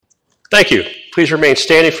Thank you. Please remain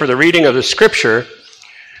standing for the reading of the scripture,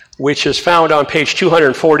 which is found on page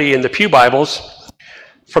 240 in the Pew Bibles,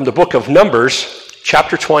 from the book of Numbers,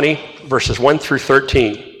 chapter 20, verses 1 through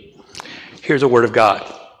 13. Here's the word of God.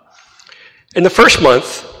 In the first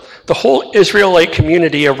month, the whole Israelite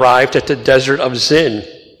community arrived at the desert of Zin,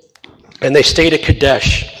 and they stayed at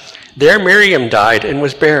Kadesh. There Miriam died and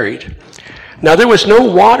was buried. Now there was no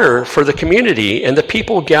water for the community, and the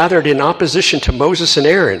people gathered in opposition to Moses and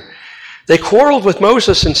Aaron. They quarreled with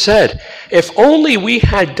Moses and said, "If only we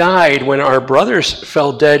had died when our brothers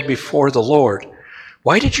fell dead before the Lord.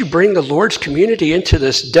 Why did you bring the Lord's community into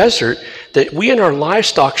this desert that we and our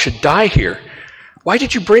livestock should die here? Why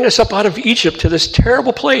did you bring us up out of Egypt to this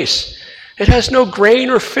terrible place? It has no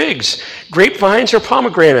grain or figs, grapevines or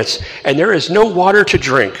pomegranates, and there is no water to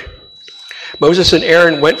drink." Moses and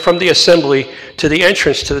Aaron went from the assembly to the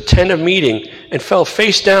entrance to the tent of meeting and fell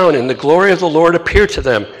face down, and the glory of the Lord appeared to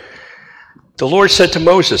them. The Lord said to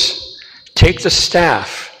Moses, "Take the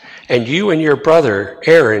staff, and you and your brother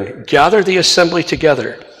Aaron gather the assembly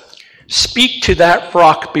together. Speak to that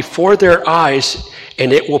rock before their eyes,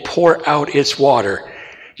 and it will pour out its water.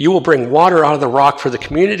 You will bring water out of the rock for the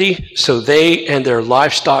community, so they and their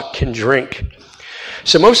livestock can drink."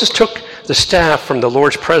 So Moses took the staff from the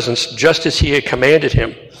Lord's presence, just as he had commanded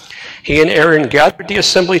him. He and Aaron gathered the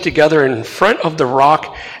assembly together in front of the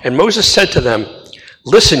rock, and Moses said to them,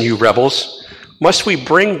 "Listen, you rebels. Must we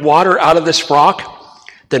bring water out of this rock?"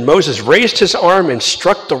 Then Moses raised his arm and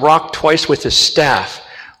struck the rock twice with his staff.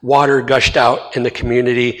 Water gushed out in the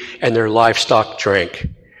community, and their livestock drank.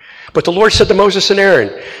 But the Lord said to Moses and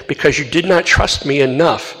Aaron, "Because you did not trust me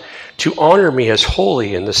enough to honor me as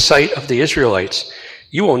holy in the sight of the Israelites,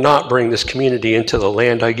 you will not bring this community into the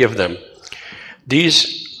land I give them."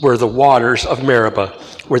 These were the waters of Meribah,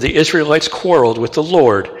 where the Israelites quarreled with the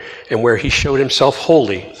Lord, and where he showed himself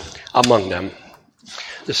holy among them.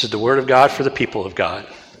 This is the word of God for the people of God.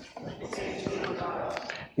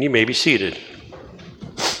 You may be seated.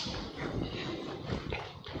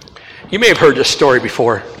 You may have heard this story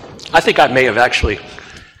before. I think I may have actually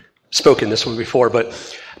spoken this one before, but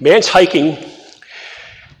a man's hiking,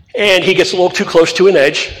 and he gets a little too close to an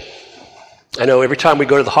edge. I know every time we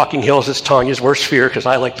go to the Hocking Hills, it's Tanya's worst fear, because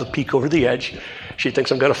I like to peek over the edge. She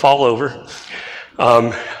thinks I'm going to fall over.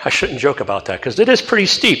 I shouldn't joke about that, because it is pretty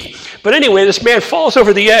steep. But anyway, this man falls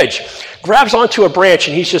over the edge, grabs onto a branch,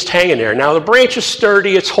 and he's just hanging there. Now, the branch is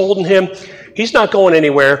sturdy. It's holding him. He's not going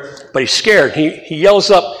anywhere, but he's scared. He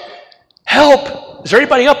yells up, "Help! Is there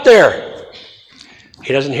anybody up there?"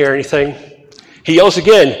 He doesn't hear anything. He yells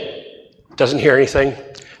again. Doesn't hear anything.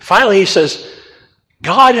 Finally, he says,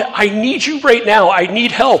 "God, I need you right now. I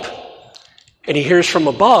need help." And he hears from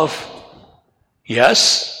above,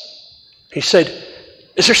 "Yes?" He said,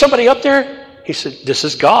 "Is there somebody up there?" He said, "This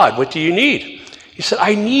is God. What do you need?" He said,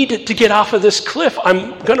 "I need to get off of this cliff.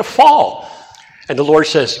 I'm going to fall." And the Lord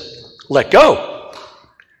says, "Let go."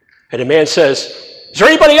 And the man says, "Is there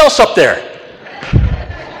anybody else up there?"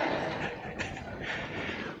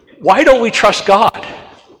 Why don't we trust God?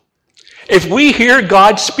 If we hear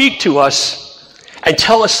God speak to us and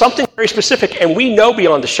tell us something very specific, and we know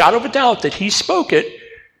beyond the shadow of a doubt that he spoke it,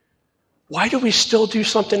 why do we still do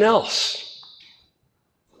something else?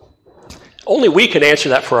 Only we can answer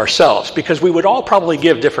that for ourselves, because we would all probably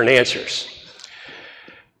give different answers.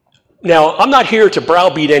 Now, I'm not here to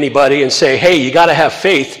browbeat anybody and say, "Hey, you got to have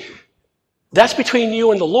faith." That's between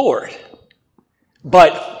you and the Lord.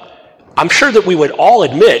 But I'm sure that we would all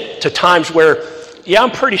admit to times where, yeah,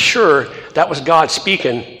 I'm pretty sure that was God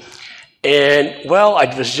speaking, and, well, I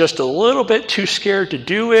was just a little bit too scared to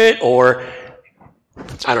do it, or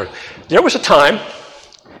I don't know. There was a time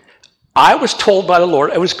I was told by the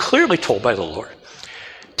Lord, I was clearly told by the Lord,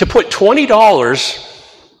 to put $20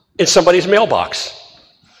 in somebody's mailbox.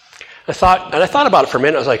 I thought about it for a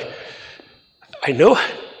minute. I was like, I know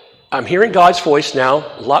I'm hearing God's voice now,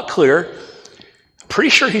 a lot clearer. I'm pretty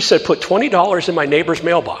sure he said put $20 in my neighbor's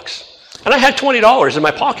mailbox. And I had $20 in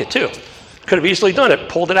my pocket too. Could have easily done it,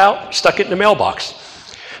 pulled it out, stuck it in the mailbox.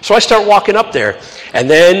 So I start walking up there, and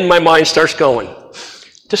then my mind starts going,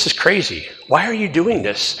 "This is crazy. Why are you doing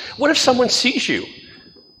this? What if someone sees you?"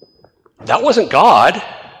 That wasn't God.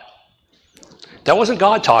 That wasn't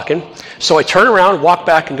God talking. So I turn around, walk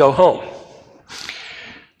back, and go home.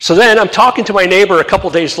 So then I'm talking to my neighbor a couple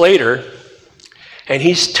days later, and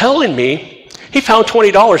he's telling me he found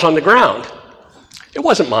 $20 on the ground. It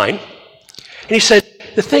wasn't mine. And he said,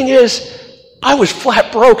 "The thing is, I was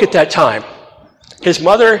flat broke at that time." His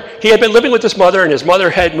mother, he had been living with his mother, and his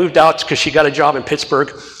mother had moved out because she got a job in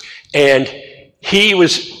Pittsburgh, and he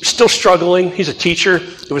was still struggling. He's a teacher.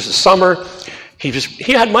 It was the summer.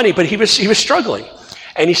 He had money, but he was struggling.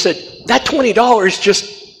 And he said, that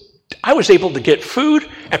 $20 I was able to get food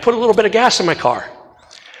and put a little bit of gas in my car.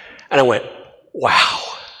 And I went, wow.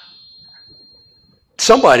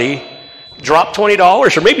 Somebody dropped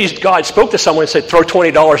 $20, or maybe God spoke to someone and said, throw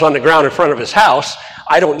 $20 on the ground in front of his house.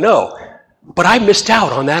 I don't know. But I missed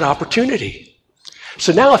out on that opportunity.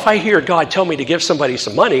 So now if I hear God tell me to give somebody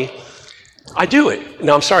some money, I do it.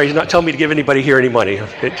 No, I'm sorry, he's not telling me to give anybody here any money.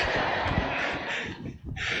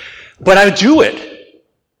 But I do it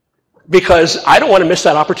because I don't want to miss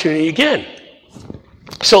that opportunity again.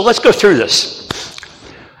 So let's go through this.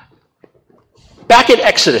 Back in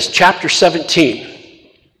Exodus chapter 17,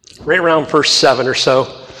 right around verse 7 or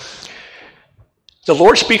so, the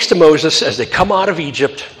Lord speaks to Moses as they come out of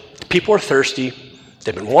Egypt. The people are thirsty.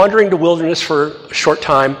 They've been wandering the wilderness for a short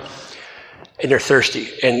time, and they're thirsty.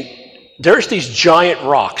 And there's these giant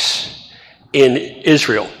rocks in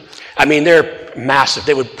Israel. I mean, they're massive.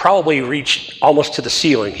 They would probably reach almost to the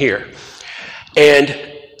ceiling here. And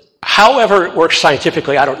however it works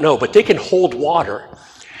scientifically, I don't know, but they can hold water.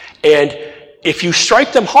 And if you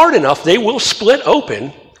strike them hard enough, they will split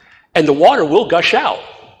open and the water will gush out.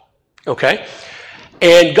 Okay?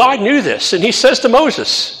 And God knew this, and he says to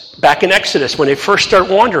Moses, back in Exodus, when they first start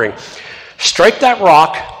wandering, strike that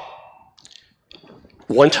rock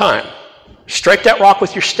one time. Strike that rock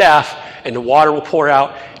with your staff, and the water will pour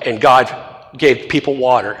out, and God gave people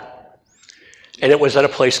water. And it was at a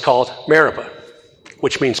place called Meribah,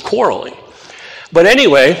 which means quarreling. But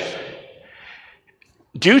anyway,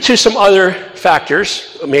 due to some other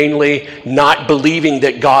factors, mainly not believing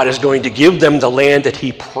that God is going to give them the land that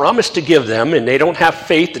he promised to give them, and they don't have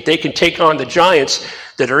faith that they can take on the giants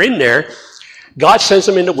that are in there, God sends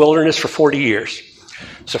them into the wilderness for 40 years.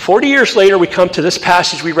 So 40 years later, we come to this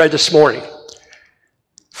passage we read this morning.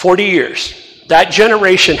 40 years. That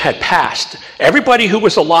generation had passed. Everybody who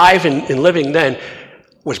was alive and living then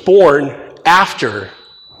was born after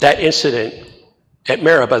that incident at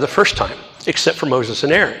Meribah the first time, except for Moses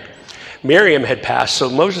and Aaron. Miriam had passed, so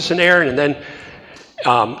Moses and Aaron, and then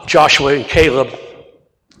Joshua and Caleb,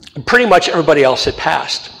 pretty much everybody else had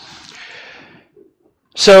passed.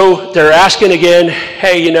 So they're asking again,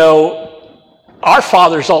 hey, you know, our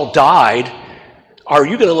fathers all died. Are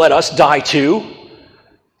you going to let us die too?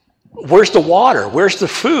 Where's the water? Where's the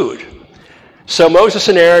food? So Moses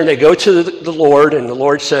and Aaron, they go to the Lord, and the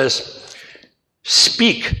Lord says,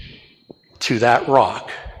 speak to that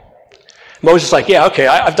rock. Moses is like, yeah, okay,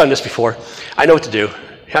 I've done this before. I know what to do.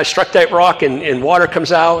 I struck that rock, and water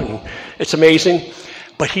comes out, and it's amazing.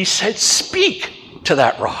 But he said, speak to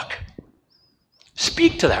that rock.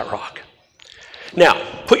 Speak to that rock.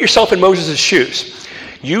 Now, put yourself in Moses' shoes.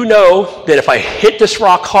 You know that if I hit this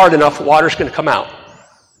rock hard enough, water's going to come out.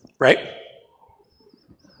 Right?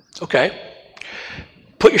 Okay.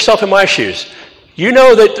 Put yourself in my shoes. You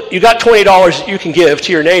know that you got $20 that you can give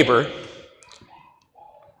to your neighbor,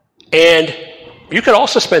 and you could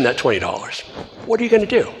also spend that $20. What are you going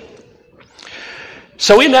to do?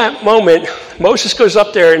 So in that moment, Moses goes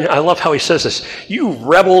up there, and I love how he says this, you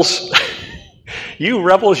rebels,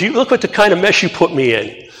 you look what the kind of mess you put me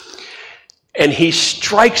in. And he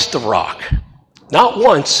strikes the rock, not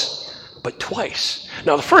once, but twice.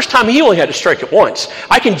 Now, the first time he only had to strike it once.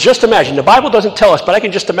 I can just imagine. The Bible doesn't tell us, but I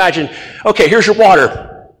can just imagine, okay, here's your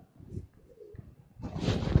water.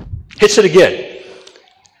 Hits it again.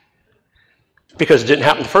 Because it didn't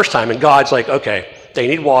happen the first time, and God's like, okay, they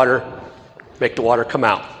need water, make the water come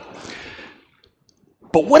out.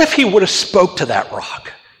 But what if he would have spoke to that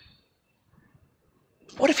rock?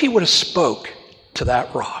 What if he would have spoke to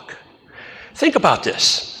that rock? Think about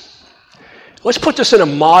this. Let's put this in a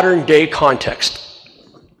modern day context.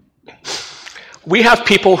 We have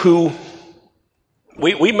people who,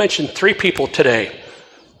 we mentioned 3 people today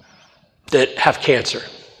that have cancer.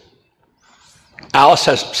 Alice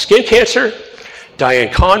has skin cancer.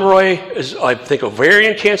 Diane Conroy is, I think,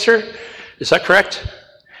 ovarian cancer. Is that correct?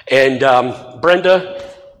 And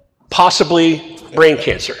Brenda, possibly brain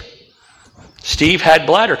cancer. Steve had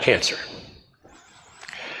bladder cancer.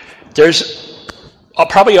 There's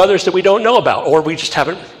probably others that we don't know about, or we just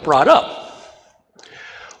haven't brought up.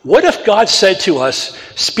 What if God said to us,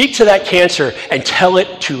 speak to that cancer and tell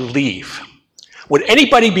it to leave? Would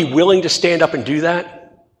anybody be willing to stand up and do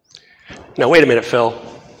that? Now, wait a minute, Phil.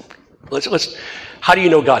 How do you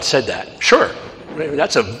know God said that? Sure.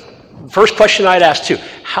 That's a first question I'd ask too.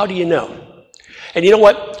 How do you know? And you know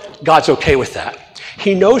what? God's okay with that.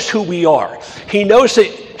 He knows who we are. He knows that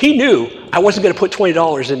he knew I wasn't going to put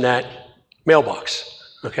 $20 in that mailbox.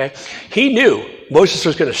 Okay? He knew Moses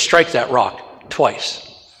was going to strike that rock twice.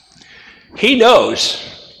 He knows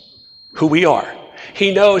who we are.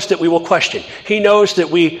 He knows that we will question. He knows that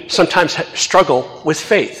we sometimes struggle with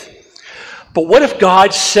faith. But what if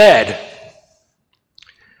God said,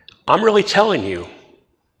 I'm really telling you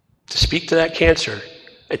to speak to that cancer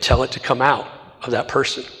and tell it to come out of that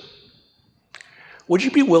person? Would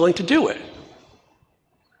you be willing to do it?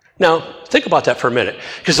 Now, think about that for a minute.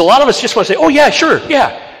 Because a lot of us just want to say, oh yeah, sure,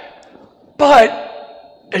 yeah.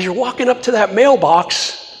 But as you're walking up to that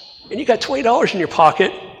mailbox and you got $20 in your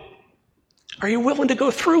pocket, are you willing to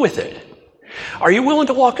go through with it? Are you willing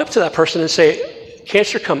to walk up to that person and say,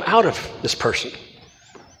 cancer, come out of this person?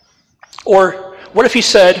 Or what if he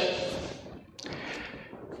said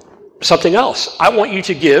something else? I want you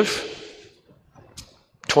to give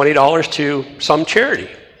 $20 to some charity.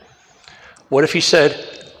 What if he said,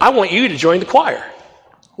 I want you to join the choir?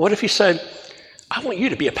 What if he said, I want you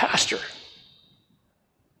to be a pastor?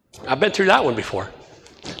 I've been through that one before.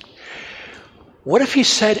 What if he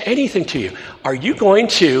said anything to you? Are you going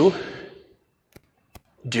to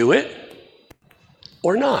do it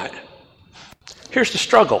or not? Here's the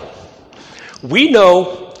struggle. We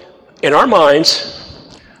know in our minds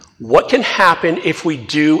what can happen if we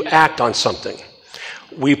do act on something.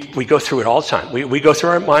 We go through it all the time. We go through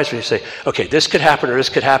our minds and we say, okay, this could happen or this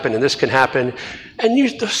could happen and this can happen.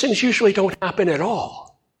 And those things usually don't happen at all.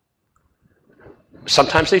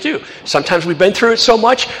 Sometimes they do. Sometimes we've been through it so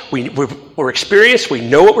much, we're experienced, we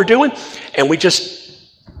know what we're doing, and we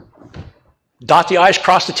just dot the I's,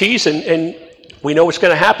 cross the T's, and we know what's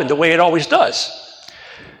going to happen the way it always does.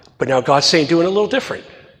 But now God's saying, doing it a little different.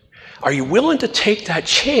 Are you willing to take that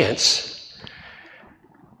chance?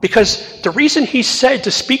 Because the reason he said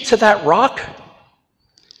to speak to that rock,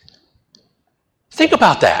 think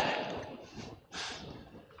about that.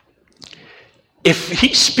 If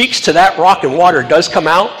he speaks to that rock and water does come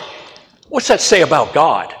out, what's that say about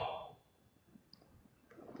God?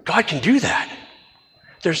 God can do that.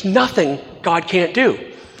 There's nothing God can't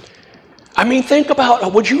do. I mean, think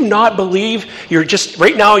about, would you not believe you're just,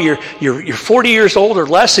 right now you're 40 years old or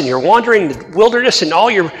less and you're wandering the wilderness and all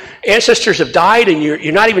your ancestors have died and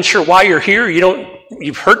you're not even sure why you're here.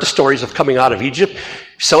 You've heard the stories of coming out of Egypt,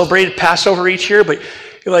 celebrated Passover each year, but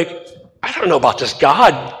you're like, I don't know about this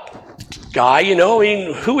God guy,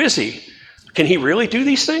 who is he? Can he really do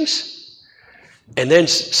these things? And then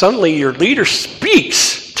suddenly your leader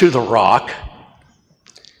speaks to the rock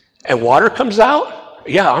and water comes out.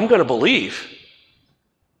 Yeah, I'm going to believe.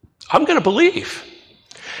 I'm going to believe.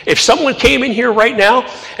 If someone came in here right now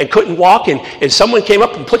and couldn't walk and someone came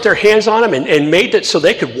up and put their hands on them and made it so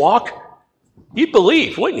they could walk, you'd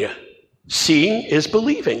believe, wouldn't you? Seeing is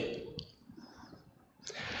believing.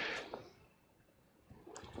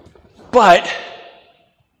 But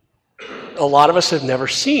a lot of us have never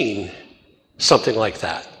seen something like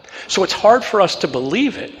that. So it's hard for us to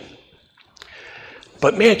believe it.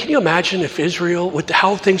 But man, can you imagine if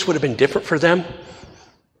how things would have been different for them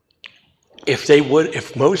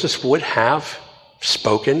if Moses would have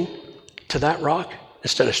spoken to that rock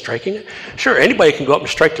instead of striking it? Sure, anybody can go up and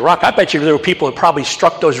strike the rock. I bet you there were people who probably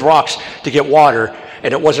struck those rocks to get water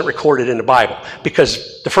and it wasn't recorded in the Bible.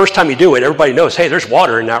 Because the first time you do it, everybody knows, hey, there's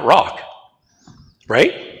water in that rock.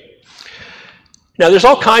 Right? Now, there's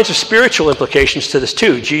all kinds of spiritual implications to this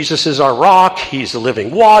too. Jesus is our rock. He's the living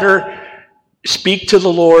water. Speak to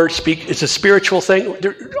the Lord. It's a spiritual thing.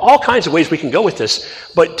 There are all kinds of ways we can go with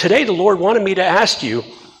this. But today the Lord wanted me to ask you,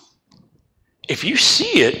 if you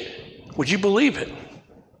see it, would you believe it?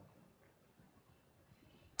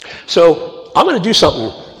 So I'm going to do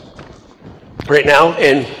something right now,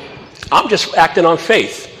 and I'm just acting on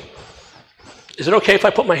faith. Is it okay if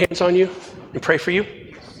I put my hands on you and pray for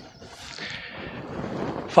you?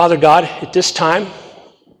 Father God, at this time,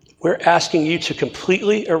 we're asking you to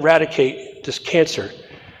completely eradicate this cancer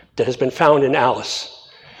that has been found in Alice.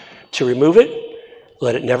 To remove it,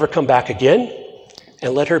 let it never come back again,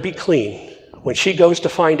 and let her be clean. When she goes to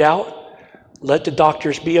find out, let the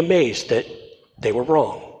doctors be amazed that they were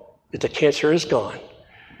wrong, that the cancer is gone.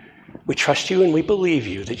 We trust you and we believe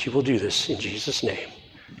you that you will do this in Jesus' name.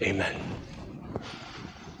 Amen.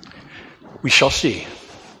 We shall see.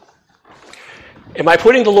 Am I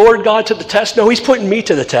putting the Lord God to the test? No, he's putting me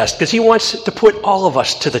to the test because he wants to put all of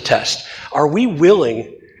us to the test. Are we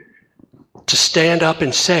willing to stand up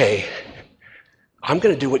and say, I'm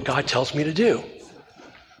going to do what God tells me to do?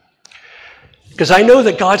 Because I know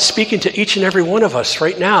that God's speaking to each and every one of us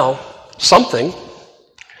right now, something.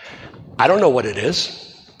 I don't know what it is.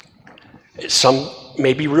 Some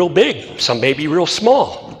may be real big. Some may be real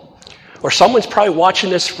small. Or someone's probably watching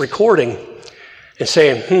this recording and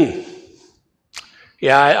saying,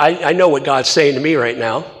 yeah, I know what God's saying to me right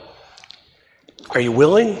now. Are you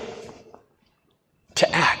willing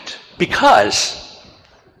Because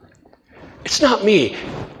it's not me.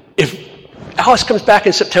 If Alice comes back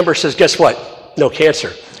in September and says, guess what? No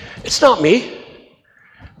cancer. It's not me.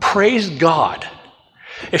 Praise God.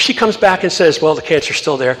 If she comes back and says, well, the cancer's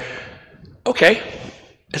still there, okay,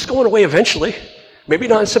 it's going away eventually. Maybe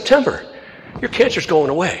not in September. Your cancer's going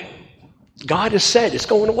away. God has said it's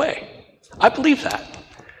going away. I believe that.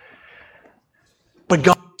 But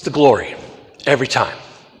God gets the glory every time.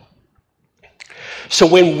 So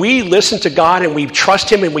when we listen to God and we trust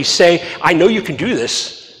him and we say, I know you can do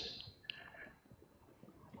this,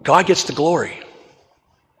 God gets the glory.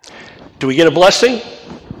 Do we get a blessing?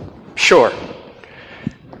 Sure.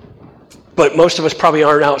 But most of us probably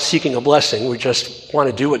aren't out seeking a blessing. We just want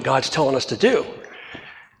to do what God's telling us to do.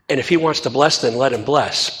 And if he wants to bless, then let him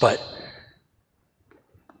bless. But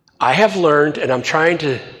I have learned, and I'm trying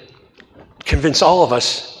to convince all of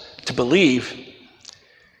us to believe,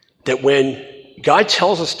 that when God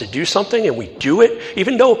tells us to do something and we do it,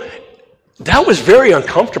 even though that was very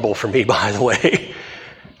uncomfortable for me, by the way,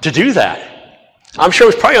 to do that. I'm sure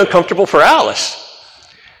it was probably uncomfortable for Alice.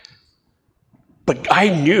 But I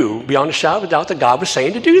knew beyond a shadow of a doubt that God was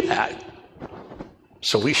saying to do that.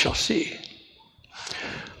 So we shall see.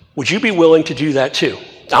 Would you be willing to do that too?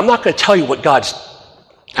 I'm not going to tell you what God's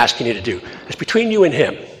asking you to do. It's between you and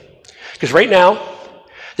him. Because right now,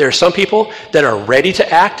 there are some people that are ready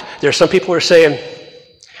to act. There are some people who are saying,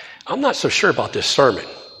 I'm not so sure about this sermon.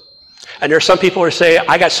 And there are some people who are saying,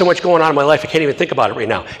 I got so much going on in my life, I can't even think about it right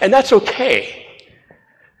now. And that's okay.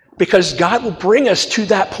 Because God will bring us to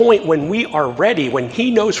that point when we are ready, when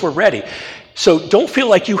he knows we're ready. So don't feel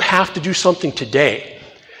like you have to do something today.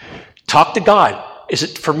 Talk to God. Is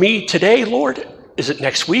it for me today, Lord? Is it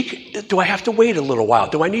next week? Do I have to wait a little while?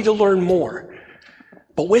 Do I need to learn more?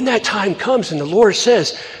 But when that time comes and the Lord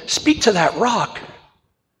says, speak to that rock,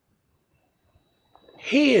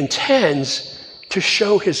 he intends to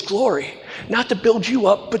show his glory. Not to build you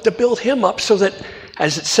up, but to build him up so that,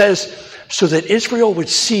 as it says, so that Israel would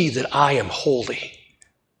see that I am holy.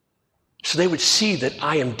 So they would see that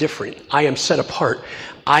I am different. I am set apart.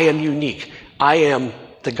 I am unique. I am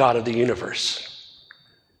the God of the universe.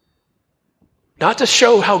 Not to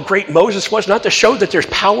show how great Moses was, not to show that there's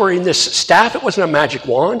power in this staff. It wasn't a magic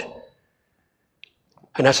wand.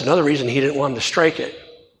 And that's another reason he didn't want him to strike it.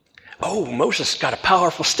 Oh, Moses got a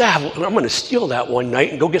powerful staff. I'm going to steal that one night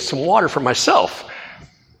and go get some water for myself.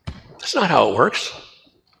 That's not how it works.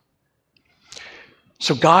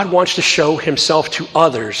 So God wants to show himself to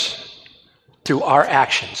others through our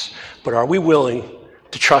actions. But are we willing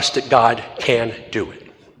to trust that God can do it?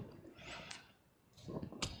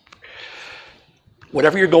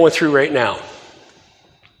 Whatever you're going through right now,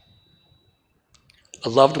 a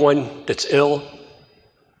loved one that's ill,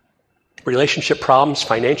 relationship problems,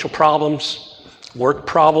 financial problems, work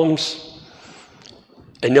problems,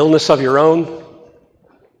 an illness of your own,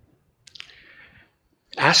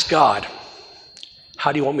 ask God,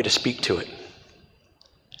 how do you want me to speak to it?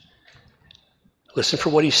 Listen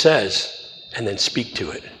for what he says and then speak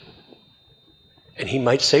to it. And he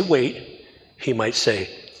might say, wait. He might say,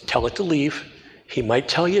 tell it to leave. He might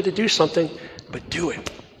tell you to do something, but do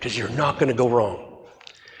it, because you're not going to go wrong.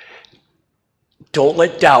 Don't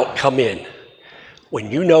let doubt come in.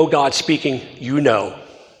 When you know God's speaking, you know.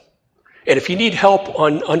 And if you need help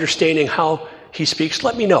on understanding how he speaks,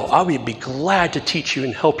 let me know. I would be glad to teach you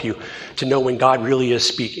and help you to know when God really is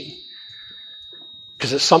speaking.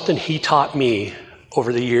 Because it's something he taught me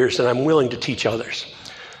over the years, and I'm willing to teach others.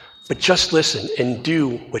 But just listen and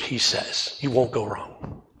do what he says. You won't go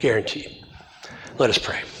wrong. Guaranteed. Let us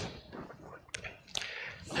pray.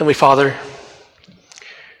 Heavenly Father,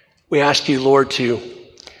 we ask you, Lord, to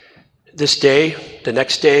this day, the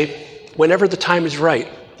next day, whenever the time is right,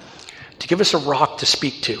 to give us a rock to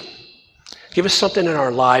speak to. Give us something in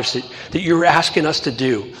our lives that you're asking us to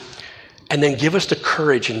do, and then give us the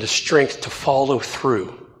courage and the strength to follow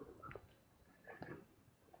through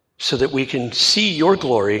so that we can see your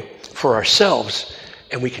glory for ourselves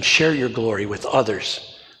and we can share your glory with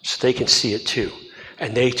others so they can see it too.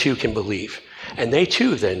 And they too can believe. And they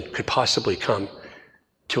too then could possibly come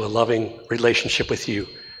to a loving relationship with you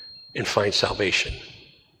and find salvation.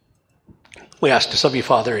 We ask this of you,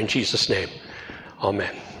 Father, in Jesus' name.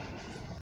 Amen.